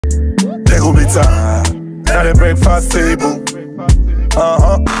go better. Now the breakfast table.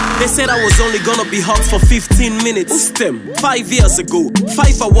 They said I was only gonna be hot for 15 minutes. Who's them? 5 years ago.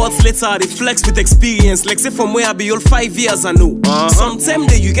 5 awards later, they flex with experience. Like say from where I be all 5 years I know. Sometimes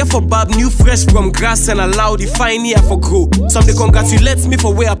they you get for bab new fresh from grass and allow the fine year for grow. Some they congratulate me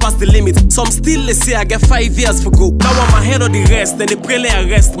for where I passed the limit. Some still they say I get 5 years for go. Now I'm ahead of the rest, then they pray let I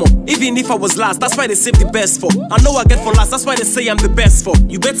rest more. Even if I was last, that's why they save the best for. I know I get for last, that's why they say I'm the best for.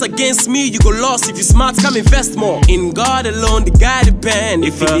 You bet against me, you go lost. If you smart, come invest more. In God alone, the guy depend.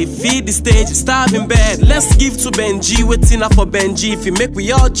 If he defeat the stage, you starve in bed. Let's give to Benji, waiting up for Benji. If you make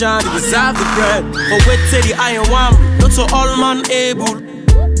we all jam, you deserve the bread. For wait till the iron one, not to all man able.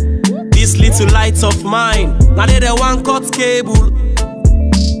 This little light of mine, now they the one cut cable.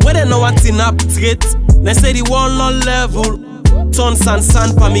 Where they know what's in up straight, they say the one on level. Tons and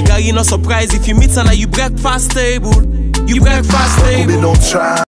sand, pamigari, no surprise if you meet and you breakfast table. You breakfast table.